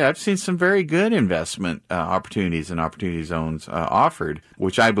I've seen some very good investment opportunities and Opportunity Zones offered,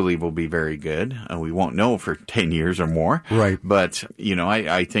 which I believe will be very good. We won't know for 10 years or more. Right. But,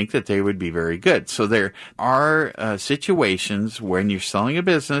 I think that they would be very good. So there are situations when you're selling a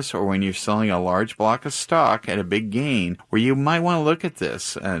business or when you're selling a large block of stock at a big gain where you might want to look at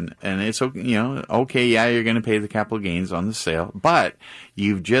this and it's, okay, yeah, you're going to pay the capital gains on the sale, but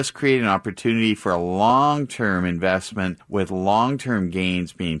you've just created an opportunity for a long-term investment with long-term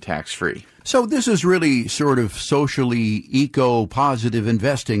gains being tax-free. So this is really sort of socially eco-positive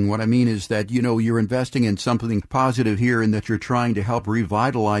investing. What I mean is that, you're investing in something positive here and that you're trying to help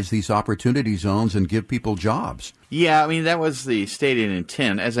revitalize these opportunity zones and give people jobs. Yeah, that was the stated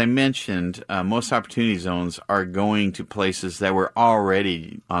intent. As I mentioned, most opportunity zones are going to places that were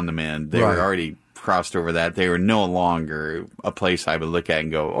already on the mend. They were already crossed over that. They were no longer a place I would look at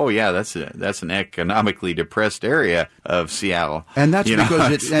and go, oh yeah, that's an economically depressed area of Seattle. And that's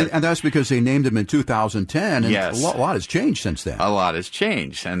that's because they named them in 2010. And yes. A lot has changed since then. A lot has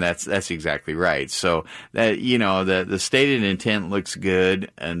changed, and that's exactly right. So that the stated intent looks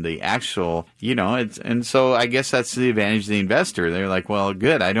good, and the actual and so I guess that's the advantage of the investor. They're like, well,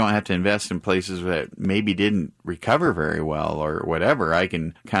 good, I don't have to invest in places that maybe didn't recover very well or whatever. I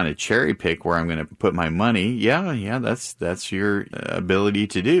can kind of cherry pick where I'm going to put my money. Yeah, that's your ability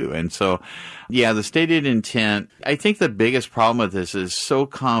to do. And so, yeah, the stated intent, I think the biggest problem with this is so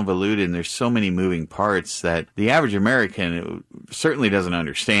convoluted and there's so many moving parts that the average American certainly doesn't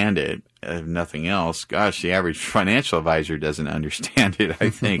understand it. If nothing else, gosh, the average financial advisor doesn't understand it, I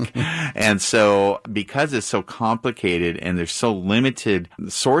think. And so because it's so complicated and there's so limited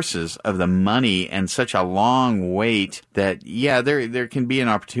sources of the money and such a long wait that, yeah, there can be an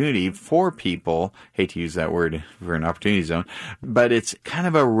opportunity for people, hate to use that word for an opportunity zone, but it's kind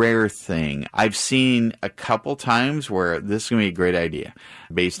of a rare thing. I've seen a couple times where this is going to be a great idea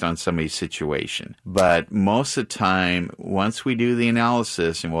based on somebody's situation. But most of the time, once we do the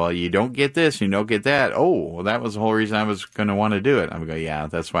analysis, and well, you don't don't get this, you don't get that. Oh, well, that was the whole reason I was going to want to do it. I'm going to go, yeah,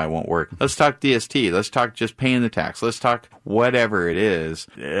 that's why it won't work. Let's talk DST. Let's talk just paying the tax. Let's talk whatever it is.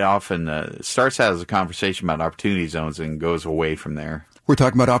 It often starts out as a conversation about opportunity zones and goes away from there. We're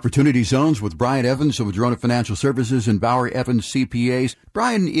talking about opportunity zones with Brian Evans of Madrona Financial Services and Bauer Evans CPAs.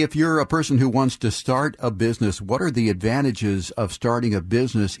 Brian, if you're a person who wants to start a business, what are the advantages of starting a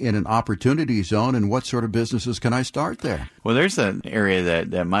business in an opportunity zone, and what sort of businesses can I start there? Well, there's an area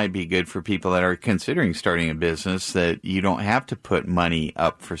that might be good for people that are considering starting a business, that you don't have to put money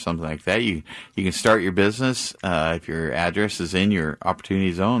up for something like that. You can start your business. If your address is in your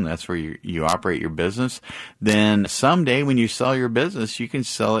opportunity zone, that's where you operate your business. Then someday when you sell your business, you can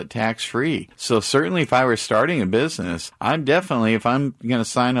sell it tax-free. So certainly if I were starting a business, if I'm going to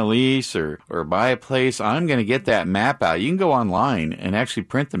sign a lease or buy a place, I'm going to get that map out. You can go online and actually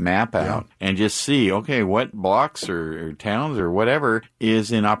print the map out and just see, okay, what blocks or towns or whatever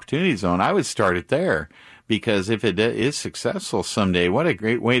is in opportunity zone. I would start it there. Because if it is successful someday, what a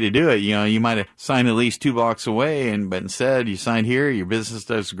great way to do it. You know, you might have signed at least 2 blocks away, but instead you signed here, your business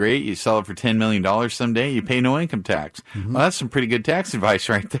does great, you sell it for $10 million someday, you pay no income tax. Mm-hmm. Well, that's some pretty good tax advice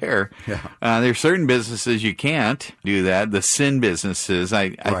right there. Yeah. There are certain businesses you can't do that. The sin businesses, I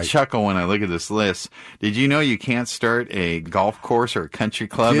chuckle when I look at this list. Did you know you can't start a golf course or a country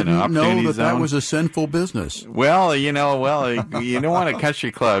club in an opportunity zone? That was a sinful business. Well, you don't want a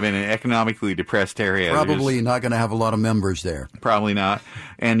country club in an economically depressed area. Probably not going to have a lot of members there. Probably not.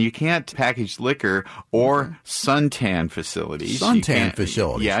 And you can't package liquor or suntan facilities. Suntan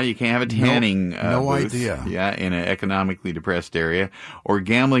facilities? Yeah, you can't have a tanning no booth, idea. Yeah, in an economically depressed area. Or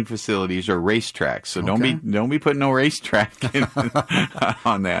gambling facilities or racetracks. So don't be putting no racetrack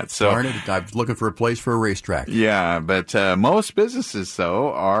on that. So darn it, I'm looking for a place for a racetrack. Yeah, but most businesses,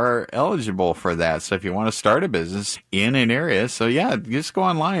 though, are eligible for that. So if you want to start a business in an area, just go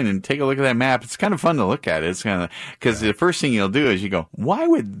online and take a look at that map. It's kind of fun to look at. It's kind of because the first thing you'll do is you go, why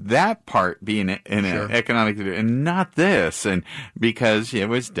would that part be in an economic and not this? And because it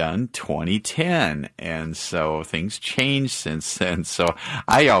was done 2010, and so things changed since then. So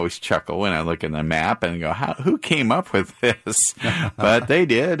I always chuckle when I look at the map and go, who came up with this? But they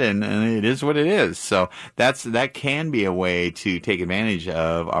did, and it is what it is. So that can be a way to take advantage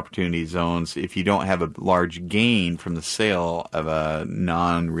of opportunity zones if you don't have a large gain from the sale of a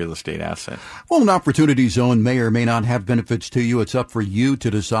non-real estate asset. Well, an opportunity zone may or may not have benefits to you. It's up for you to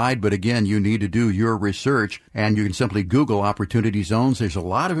decide. But again, you need to do your research, and you can simply Google opportunity zones. There's a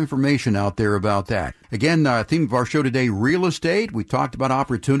lot of information out there about that. Again, theme of our show today, real estate. We've talked about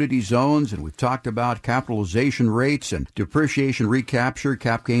opportunity zones, and we've talked about capitalization rates and depreciation recapture,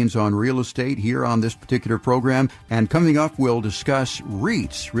 cap gains on real estate here on this particular program. And coming up, we'll discuss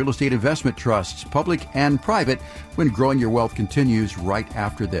REITs, real estate investment trusts, public and private, when Growing Your Wealth continues right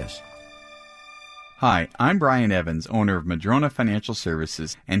after this. Hi, I'm Brian Evans, owner of Madrona Financial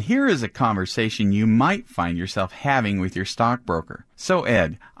Services, and here is a conversation you might find yourself having with your stockbroker. So,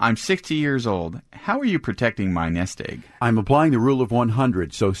 Ed, I'm 60 years old. How are you protecting my nest egg? I'm applying the rule of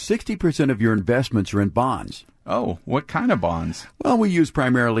 100, so 60% of your investments are in bonds. Oh, what kind of bonds? Well, we use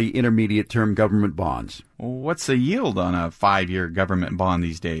primarily intermediate-term government bonds. What's the yield on a 5-year government bond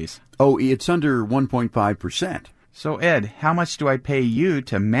these days? Oh, it's under 1.5%. So, Ed, how much do I pay you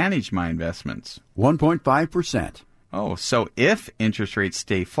to manage my investments? 1.5%. Oh, so if interest rates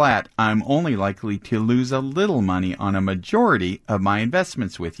stay flat, I'm only likely to lose a little money on a majority of my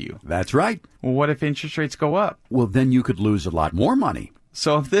investments with you. That's right. Well, what if interest rates go up? Well, then you could lose a lot more money.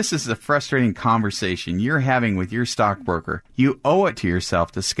 So if this is a frustrating conversation you're having with your stockbroker, you owe it to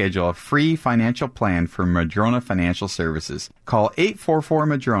yourself to schedule a free financial plan for Madrona Financial Services. Call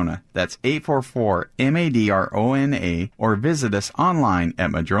 844-MADRONA. That's 844-MADRONA, or visit us online at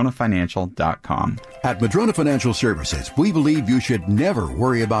madronafinancial.com. At Madrona Financial Services, we believe you should never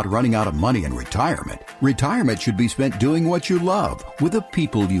worry about running out of money in retirement. Retirement should be spent doing what you love with the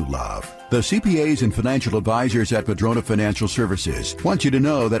people you love. The CPAs and financial advisors at Madrona Financial Services want you to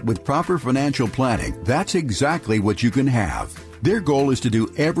know that with proper financial planning, that's exactly what you can have. Their goal is to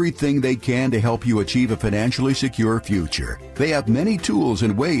do everything they can to help you achieve a financially secure future. They have many tools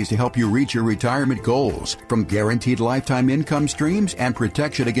and ways to help you reach your retirement goals, from guaranteed lifetime income streams and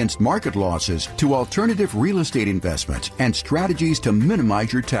protection against market losses to alternative real estate investments and strategies to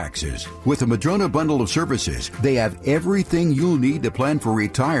minimize your taxes. With the Madrona bundle of services, they have everything you'll need to plan for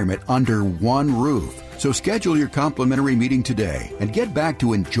retirement under one roof. So schedule your complimentary meeting today and get back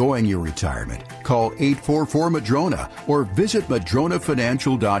to enjoying your retirement. Call 844-MADRONA or visit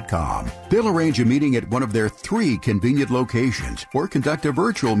MadronaFinancial.com. They'll arrange a meeting at one of their 3 convenient locations or conduct a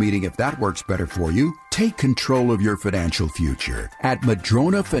virtual meeting if that works better for you. Take control of your financial future at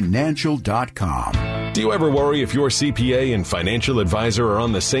MadronaFinancial.com. Do you ever worry if your CPA and financial advisor are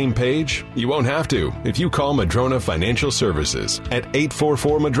on the same page? You won't have to if you call Madrona Financial Services at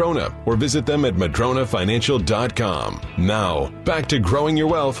 844-MADRONA or visit them at MadronaFinancial.com. Now, back to Growing Your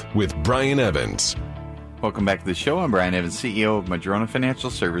Wealth with Brian Evans. Welcome back to the show. I'm Brian Evans, CEO of Madrona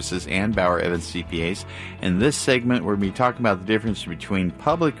Financial Services and Bauer Evans CPAs. In this segment, we're going to be talking about the difference between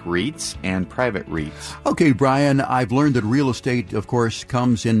public REITs and private REITs. Okay, Brian, I've learned that real estate, of course,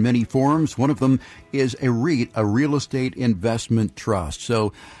 comes in many forms. One of them is a REIT, a real estate investment trust.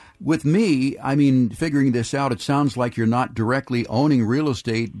 So with me, figuring this out, it sounds like you're not directly owning real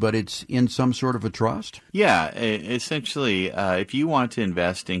estate, but it's in some sort of a trust? Yeah, essentially, if you want to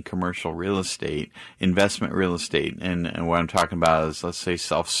invest in commercial real estate, investment real estate, and what I'm talking about is, let's say,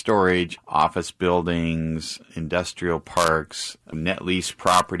 self-storage, office buildings, industrial parks, net lease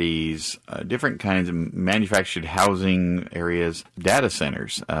properties, different kinds of manufactured housing areas, data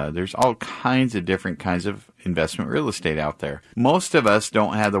centers. There's all kinds of different kinds of investment real estate out there. Most of us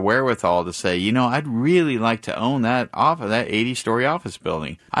don't have the wherewithal to say, I'd really like to own that 80-story office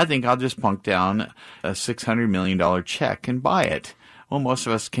building. I think I'll just plunk down a $600 million check and buy it. Well, most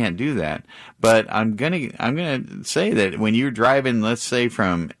of us can't do that. But I'm gonna say that when you're driving, let's say,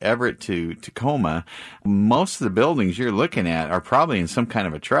 from Everett to Tacoma, most of the buildings you're looking at are probably in some kind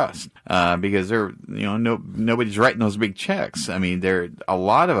of a trust, because they're, nobody's writing those big checks. A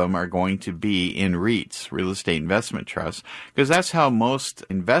lot of them are going to be in REITs, real estate investment trusts, because that's how most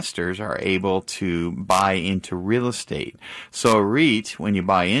investors are able to buy into real estate. So a REIT, when you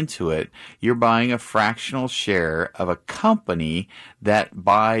buy into it, you're buying a fractional share of a company that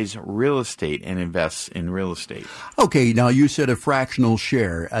buys real estate and invests in real estate. Okay, now you said a fractional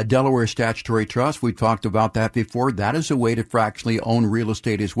share. A Delaware statutory trust, we've talked about that before. That is a way to fractionally own real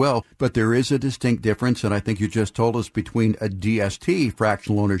estate as well, but there is a distinct difference, and I think you just told us, between a DST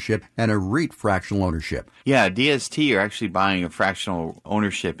fractional ownership and a REIT fractional ownership. Yeah, DST, you're actually buying a fractional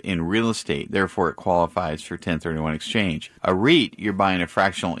ownership in real estate, therefore it qualifies for 1031 exchange. A REIT, you're buying a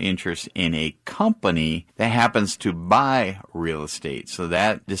fractional interest in a company that happens to buy real estate. So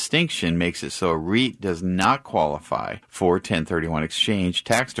that distinction makes it so a REIT does not qualify for 1031 exchange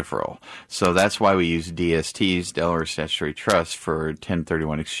tax deferral. So that's why we use DSTs, Delaware Statutory Trusts, for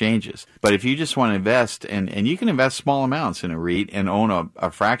 1031 exchanges. But if you just want to invest, and you can invest small amounts in a REIT and own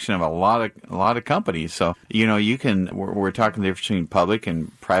a fraction of a lot of companies. So, we're talking the difference between public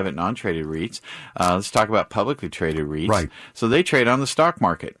and private non-traded REITs. Let's talk about publicly traded REITs. Right. So they trade on the stock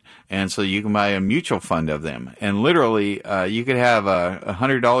market. And so you can buy a mutual fund of them. And literally, you could have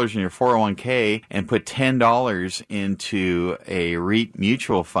 $100 in your 401k and put $10 into a REIT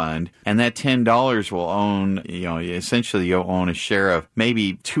mutual fund. And that $10 will own, essentially you'll own a share of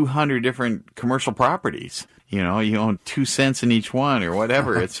maybe 200 different commercial properties. You own 2 cents in each one or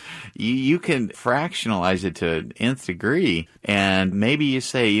whatever. It's you can fractionalize it to an nth degree, and maybe you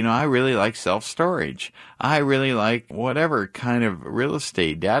say, I really like self-storage. I really like whatever kind of real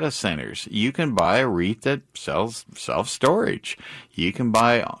estate, data centers. You can buy a REIT that sells self-storage. You can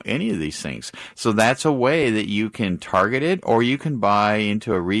buy any of these things. So that's a way that you can target it, or you can buy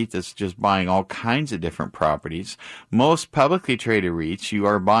into a REIT that's just buying all kinds of different properties. Most publicly traded REITs, you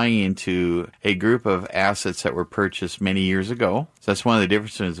are buying into a group of assets that were purchased many years ago. So that's one of the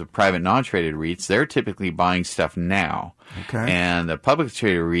differences of private non-traded REITs. They're typically buying stuff now. Okay. And the publicly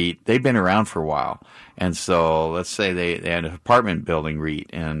traded REIT, they've been around for a while. And so let's say they had an apartment building REIT,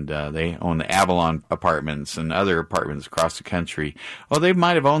 and they own the Avalon apartments and other apartments across the country. Well, they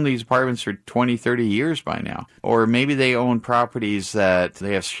might have owned these apartments for 20, 30 years by now. Or maybe they own properties that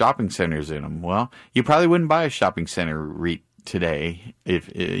they have shopping centers in them. Well, you probably wouldn't buy a shopping center REIT today,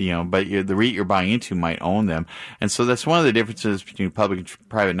 but the REIT you're buying into might own them. And so that's one of the differences between public and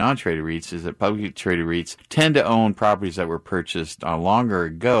private non-traded REITs, is that publicly traded REITs tend to own properties that were purchased longer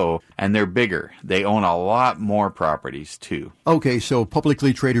ago, and they're bigger. They own a lot more properties too. Okay, so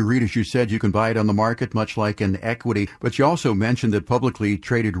publicly traded REIT, as you said, you can buy it on the market, much like an equity, but you also mentioned that publicly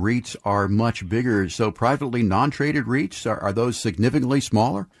traded REITs are much bigger. So privately non-traded REITs, are those significantly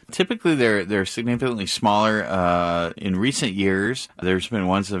smaller? Typically, they're significantly smaller. In recent recent years, there's been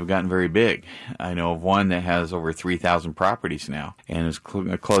ones that have gotten very big. I know of one that has over 3,000 properties now and is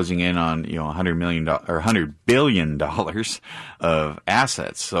closing in on $100 billion of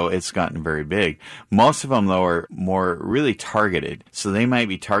assets. So it's gotten very big. Most of them, though, are more really targeted. So they might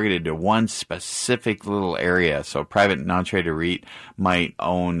be targeted to one specific little area. So a private non-traded REIT might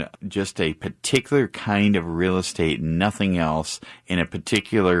own just a particular kind of real estate, nothing else, in a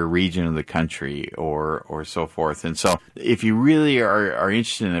particular region of the country or so forth. And so if you really are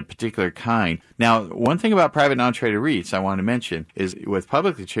interested in a particular kind. Now, one thing about private non-traded REITs I want to mention is with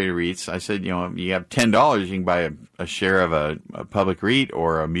publicly traded REITs, I said, you have $10, you can buy a share of a public REIT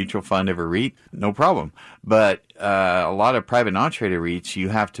or a mutual fund of a REIT, no problem. But a lot of private non-traded REITs, you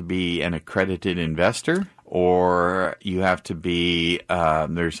have to be an accredited investor, or you have to be,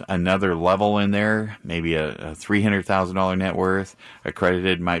 there's another level in there, maybe a $300,000 net worth.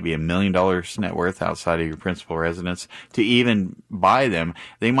 Accredited might be $1 million net worth outside of your principal residence. To even buy them,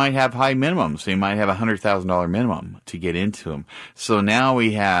 they might have high minimums. They might have a $100,000 minimum to get into them. So now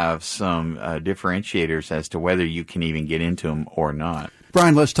we have some differentiators as to whether you can even get into them or not.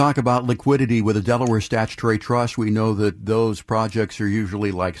 Brian, let's talk about liquidity with a Delaware Statutory Trust. We know that those projects are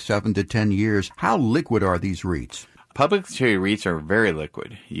usually like 7 to 10 years. How liquid are these REITs? Publicly traded REITs are very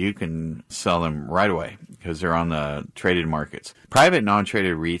liquid. You can sell them right away because they're on the traded markets. Private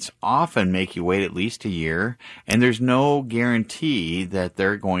non-traded REITs often make you wait at least a year, and there's no guarantee that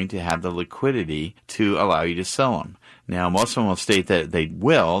they're going to have the liquidity to allow you to sell them. Now, most of them will state that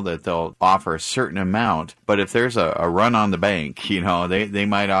that they'll offer a certain amount, but if there's a run on the bank, they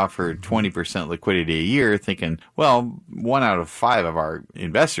might offer 20% liquidity a year, thinking, well, 1 out of 5 of our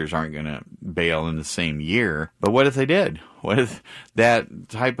investors aren't going to bail in the same year. But what if they did? What if that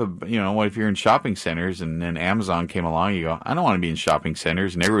type of, what if you're in shopping centers and then Amazon came along, you go, I don't want to be in shopping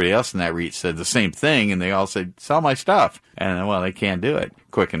centers, and everybody else in that REIT said the same thing, and they all said, sell my stuff. And, well, they can't do it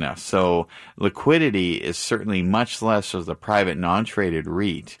quick enough. So liquidity is certainly much less of the private non-traded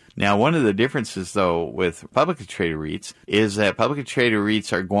REIT. Now, one of the differences, though, with publicly traded REITs is that publicly traded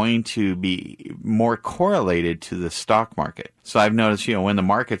REITs are going to be more correlated to the stock market. So I've noticed, when the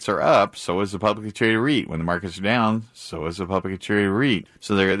markets are up, so is the publicly traded REIT. When the markets are down, so is the publicly traded REIT.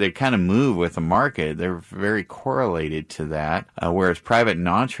 So they kind of move with the market. They're very correlated to that, whereas private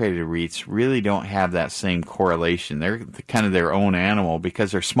non-traded REITs really don't have that same correlation. They're kind of their own animal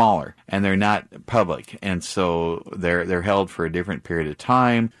because they're smaller and they're not public. And so they're held for a different period of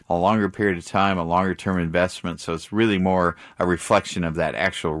time, a longer period of time, a longer term investment. So it's really more a reflection of that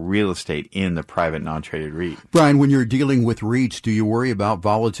actual real estate in the private non-traded REIT. Brian, when you're dealing with REITs, do you worry about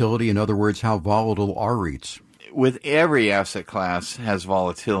volatility? In other words, how volatile are REITs? With every asset class has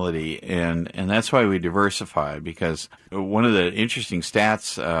volatility, and that's why we diversify, because one of the interesting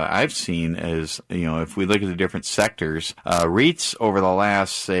stats I've seen is, if we look at the different sectors, REITs over the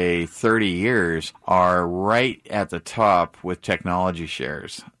last, say, 30 years are right at the top with technology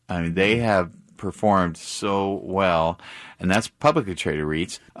shares. I mean, they have performed so well, and that's publicly traded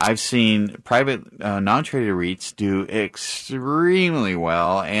REITs. I've seen private non-traded REITs do extremely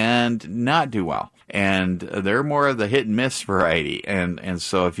well and not do well. And they're more of the hit and miss variety. And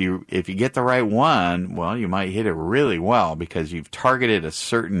so if you get the right one, well, you might hit it really well because you've targeted a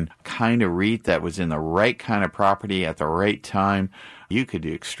certain kind of REIT that was in the right kind of property at the right time. You could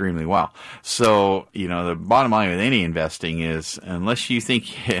do extremely well. So, the bottom line with any investing is, unless you think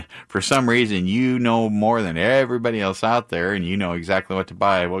for some reason you know more than everybody else out there and you know exactly what to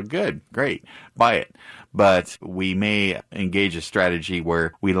buy, well, good, great, buy it. But we may engage a strategy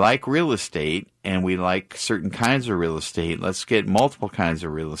where we like real estate and we like certain kinds of real estate. Let's get multiple kinds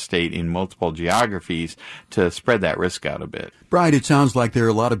of real estate in multiple geographies to spread that risk out a bit. Brian, it sounds like there are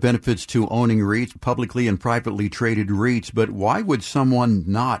a lot of benefits to owning REITs, publicly and privately traded REITs, but why would someone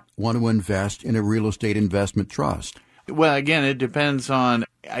not want to invest in a real estate investment trust? Well, again, it depends on,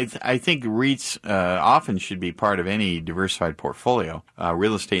 I think REITs often should be part of any diversified portfolio.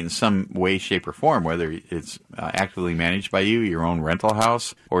 Real estate in some way, shape, or form, whether it's actively managed by you, your own rental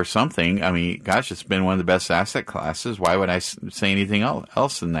house, or something. I mean, gosh, it's been one of the best asset classes. Why would I say anything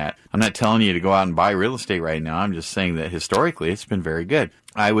else than that? I'm not telling you to go out and buy real estate right now. I'm just saying that historically it's been very good.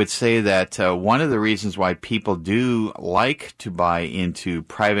 I would say that one of the reasons why people do like to buy into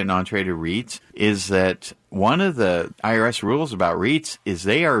private non-traded REITs is that one of the IRS rules about REITs is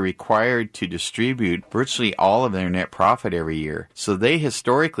they are required to distribute virtually all of their net profit every year. So they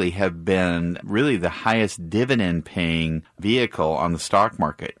historically have been really the highest dividend-paying vehicle on the stock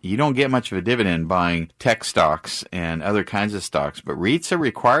market. You don't get much of a dividend buying tech stocks and other kinds of stocks, but REITs are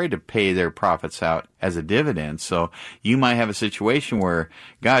required to pay their profits out as a dividend. So you might have a situation where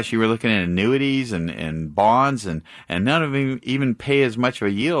gosh, you were looking at annuities and bonds, and none of them even pay as much of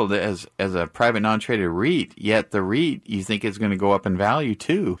a yield as a private non-traded REIT, yet the REIT you think is going to go up in value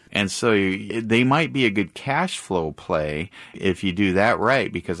too. And so they might be a good cash flow play if you do that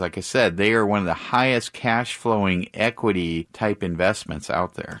right, because like I said, they are one of the highest cash flowing equity type investments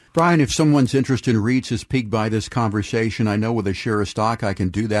out there. Brian, if someone's interest in REITs is piqued by this conversation, I know with a share of stock I can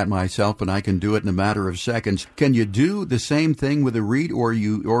do that myself, and I can do it in a matter of seconds. Can you do the same thing with a REIT, or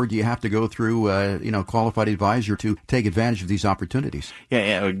do you have to go through a qualified advisor to take advantage of these opportunities?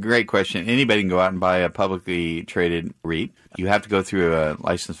 Yeah, great question. Anybody can go out and buy a publicly traded REIT. You have to go through a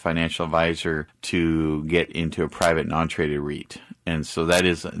licensed financial advisor to get into a private non-traded REIT. And so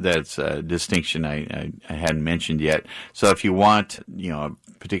that's a distinction I hadn't mentioned yet. So if you want, a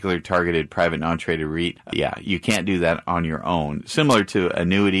particular targeted private non-traded REIT, you can't do that on your own. Similar to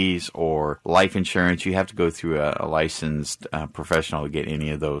annuities or life insurance, you have to go through a licensed professional to get any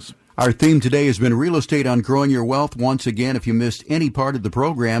of those. Our theme today has been real estate on Growing Your Wealth. Once again, if you missed any part of the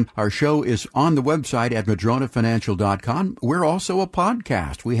program, our show is on the website at MadronaFinancial.com. We're also a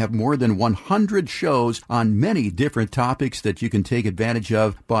podcast. We have more than 100 shows on many different topics that you can take advantage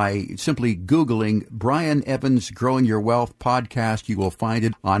of by simply Googling Brian Evans Growing Your Wealth podcast. You will find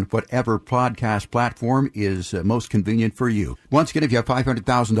it on whatever podcast platform is most convenient for you. Once again, if you have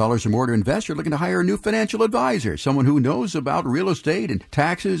 $500,000 or more to invest, you're looking to hire a new financial advisor, someone who knows about real estate and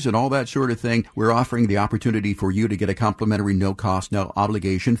taxes and all that sort of thing, we're offering the opportunity for you to get a complimentary, no-cost,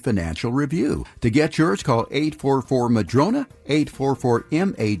 no-obligation financial review. To get yours, call 844-MADRONA,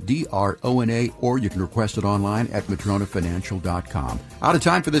 844-MADRONA, or you can request it online at MadronaFinancial.com. Out of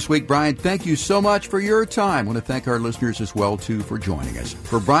time for this week, Brian. Thank you so much for your time. I want to thank our listeners as well, too, for joining us.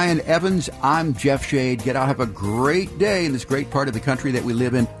 For Brian Evans, I'm Jeff Shade. Get out, have a great day in this great part of the country that we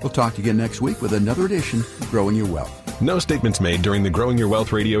live in. We'll talk to you again next week with another edition of Growing Your Wealth. No statements made during the Growing Your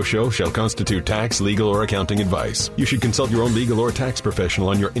Wealth radio show shall constitute tax, legal, or accounting advice. You should consult your own legal or tax professional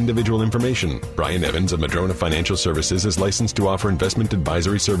on your individual information. Brian Evans of Madrona Financial Services is licensed to offer investment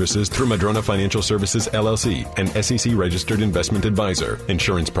advisory services through Madrona Financial Services, LLC, an SEC-registered investment advisor.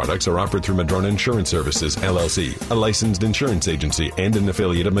 Insurance products are offered through Madrona Insurance Services, LLC, a licensed insurance agency and an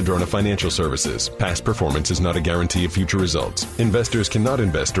affiliate of Madrona Financial Services. Past performance is not a guarantee of future results. Investors cannot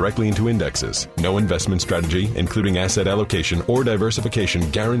invest directly into indexes. No investment strategy, including asset allocation or diversification,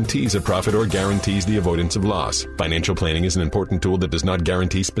 guarantees a profit or guarantees the avoidance of loss. Financial planning is an important tool that does not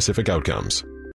guarantee specific outcomes.